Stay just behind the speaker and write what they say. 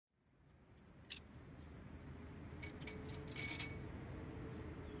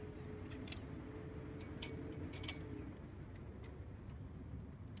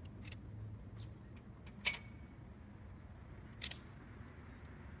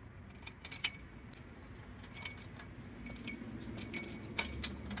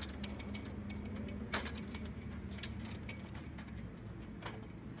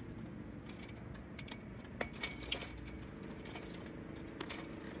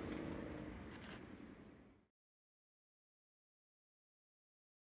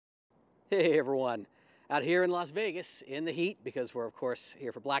Hey everyone, out here in Las Vegas in the heat because we're of course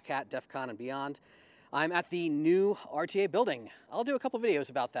here for Black Hat, DEF CON and beyond. I'm at the new RTA building. I'll do a couple videos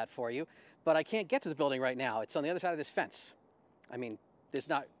about that for you, but I can't get to the building right now. It's on the other side of this fence. I mean, there's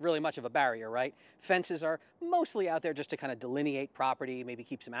not really much of a barrier, right? Fences are mostly out there just to kind of delineate property, maybe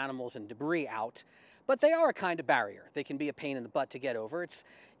keep some animals and debris out, but they are a kind of barrier. They can be a pain in the butt to get over. It's,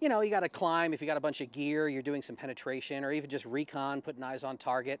 you know, you got to climb if you got a bunch of gear, you're doing some penetration or even just recon, putting eyes on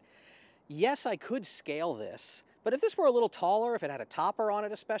target. Yes, I could scale this, but if this were a little taller, if it had a topper on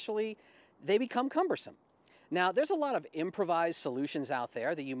it especially, they become cumbersome. Now, there's a lot of improvised solutions out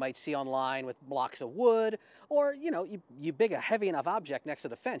there that you might see online with blocks of wood, or, you big a heavy enough object next to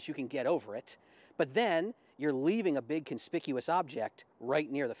the fence, you can get over it. But then you're leaving a big conspicuous object right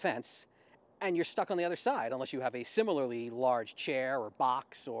near the fence, and you're stuck on the other side unless you have a similarly large chair or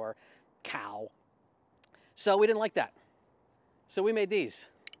box or cow. So we didn't like that. So we made these.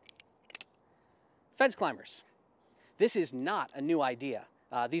 Fence climbers. This is not a new idea.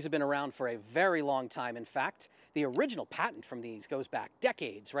 These have been around for a very long time. In fact, the original patent from these goes back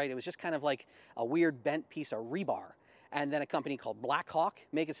decades, right? It was just kind of like a weird bent piece of rebar. And then a company called Blackhawk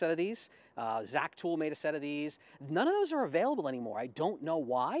made a set of these. Zack Tool made a set of these. None of those are available anymore. I don't know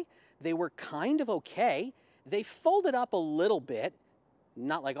why. They were kind of okay. They folded up a little bit,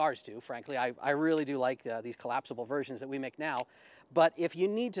 not like ours do, frankly. I really do like these collapsible versions that we make now. But if you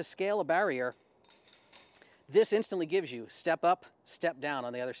need to scale a barrier, this instantly gives you step up, step down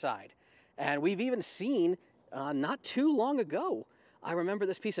on the other side. And we've even seen, not too long ago, I remember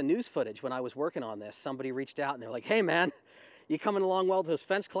this piece of news footage when I was working on this. Somebody reached out and they're like, hey man, you coming along well with those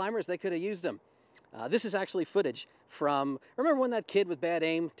fence climbers? They could have used them. This is actually footage from, remember when that kid with bad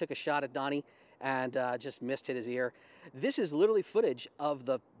aim took a shot at Donnie and just hit his ear? This is literally footage of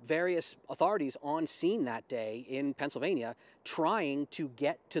the various authorities on scene that day in Pennsylvania trying to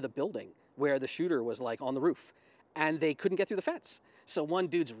get to the building where the shooter was like on the roof, and they couldn't get through the fence. So one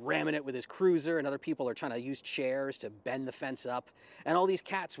dude's ramming it with his cruiser and other people are trying to use chairs to bend the fence up. And all these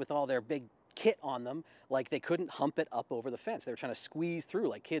cats with all their big kit on them, like they couldn't hump it up over the fence. They were trying to squeeze through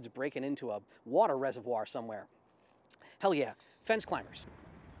like kids breaking into a water reservoir somewhere. Hell yeah, fence climbers.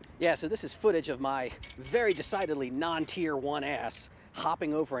 Yeah, so this is footage of my very decidedly non-tier 1 ass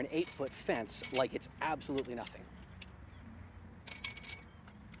hopping over an 8-foot fence like it's absolutely nothing.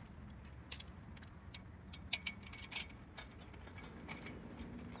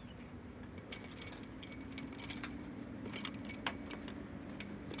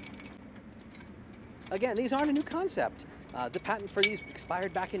 Again, these aren't a new concept. The patent for these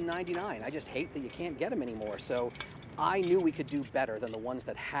expired back in '99. I just hate that you can't get them anymore. So I knew we could do better than the ones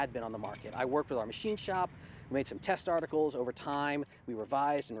that had been on the market. I worked with our machine shop, we made some test articles over time, we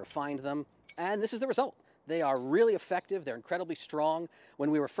revised and refined them, and this is the result. They are really effective, they're incredibly strong.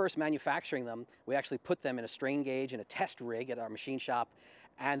 When we were first manufacturing them, we actually put them in a strain gauge in a test rig at our machine shop,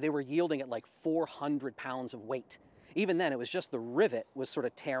 and they were yielding at like 400 pounds of weight. Even then, it was just the rivet was sort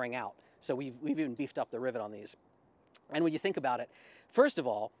of tearing out. So we've even beefed up the rivet on these. And when you think about it, first of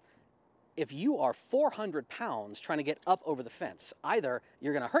all, if you are 400 pounds trying to get up over the fence, either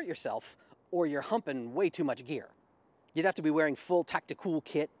you're going to hurt yourself or you're humping way too much gear. You'd have to be wearing full tactical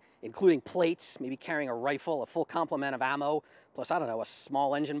kit, including plates, maybe carrying a rifle, a full complement of ammo, plus, I don't know, a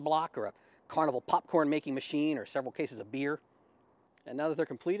small engine block or a carnival popcorn making machine or several cases of beer. And now that they're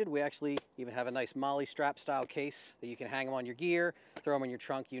completed, we actually even have a nice Molly strap style case that you can hang them on your gear, throw them in your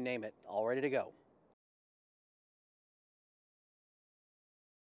trunk, you name it, all ready to go.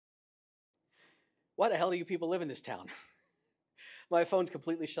 Why the hell do you people live in this town? My phone's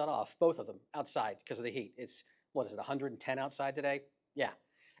completely shut off, both of them, outside because of the heat. It's, what is it, 110 outside today? Yeah.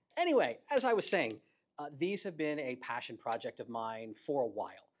 Anyway, as I was saying, these have been a passion project of mine for a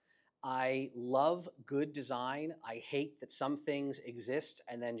while. I love good design. I hate that some things exist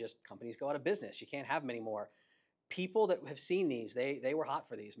and then just companies go out of business. You can't have them anymore. People that have seen these, they were hot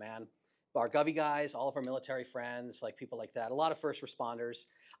for these, man. Our Govy guys, all of our military friends, like people like that, a lot of first responders.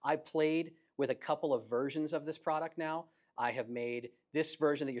 I played with a couple of versions of this product now. I have made this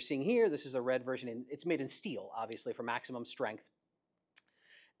version that you're seeing here. This is a red version. It's made in steel, obviously, for maximum strength.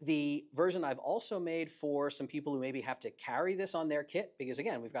 The version I've also made for some people who maybe have to carry this on their kit, because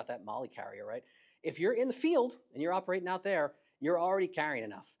again, we've got that Molly carrier, right? If you're in the field and you're operating out there, you're already carrying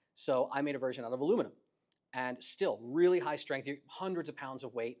enough. So I made a version out of aluminum and still really high strength, hundreds of pounds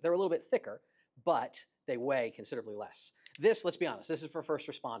of weight. They're a little bit thicker, but they weigh considerably less. This, let's be honest, this is for first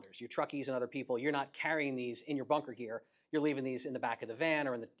responders, your truckies and other people. You're not carrying these in your bunker gear. You're leaving these in the back of the van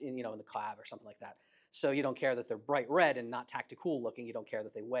or in the cab or something like that. So you don't care that they're bright red and not tactical looking. You don't care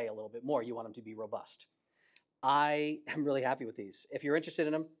that they weigh a little bit more. You want them to be robust. I am really happy with these. If you're interested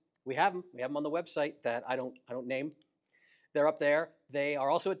in them, We have them. We have them on the website that I don't name. They're up there. They are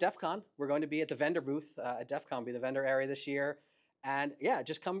also at DEF CON. We're going to be at the vendor booth at DEF CON, be the vendor area this year. And yeah,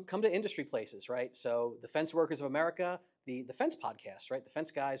 just come to industry places, right? So the Fence Workers of America, the Fence podcast, right? The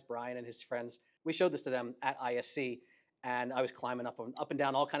Fence guys, Brian and his friends, we showed this to them at ISC, and I was climbing up and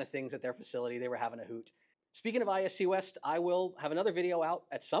down all kind of things at their facility. They were having a hoot. Speaking of ISC West, I will have another video out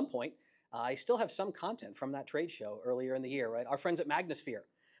at some point. I still have some content from that trade show earlier in the year, right? Our friends at Magnosphere,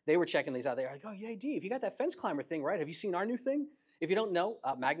 they were checking these out. They're like, oh, yeah, Dave, you got that fence climber thing, right? Have you seen our new thing? If you don't know,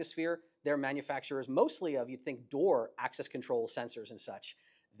 Magnosphere, they're manufacturers mostly of, you'd think, door access control sensors and such.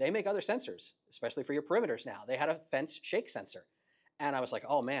 They make other sensors, especially for your perimeters now. They had a fence shake sensor. And I was like,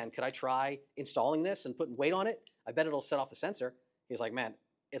 oh, man, could I try installing this and putting weight on it? I bet it'll set off the sensor. He's like, man,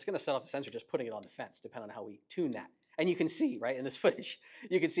 it's going to set off the sensor just putting it on the fence, depending on how we tune that. And you can see, right, in this footage,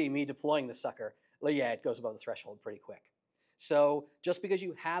 you can see me deploying the sucker. Well, yeah, it goes above the threshold pretty quick. So just because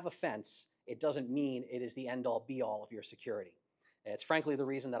you have a fence, it doesn't mean it is the end-all, be-all of your security. It's frankly the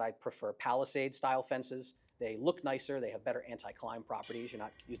reason that I prefer Palisade-style fences. They look nicer. They have better anti-climb properties. You're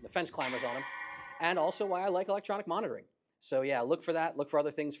not using the fence climbers on them. And also why I like electronic monitoring. So yeah, look for that. Look for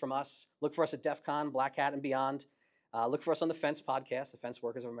other things from us. Look for us at DEF CON, Black Hat, and beyond. Look for us on the Fence podcast, the Fence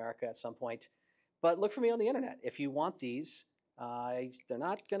Workers of America at some point. But look for me on the internet. If you want these, they're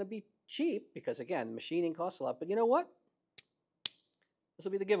not going to be cheap because, again, machining costs a lot. But you know what? This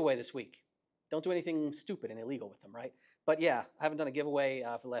will be the giveaway this week. Don't do anything stupid and illegal with them, right? But yeah, I haven't done a giveaway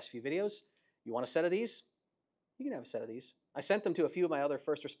for the last few videos. You want a set of these? You can have a set of these. I sent them to a few of my other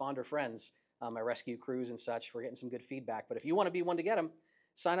first responder friends, my rescue crews and such. We're getting some good feedback. But if you want to be one to get them,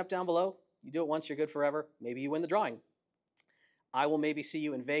 sign up down below. You do it once, you're good forever. Maybe you win the drawing. I will maybe see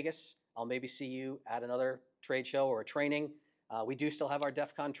you in Vegas. I'll maybe see you at another trade show or a training. We do still have our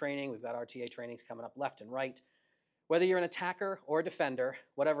DEF CON training. We've got RTA trainings coming up left and right. Whether you're an attacker or a defender,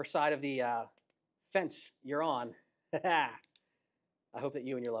 whatever side of the fence you're on, I hope that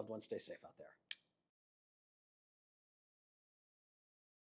you and your loved ones stay safe out there.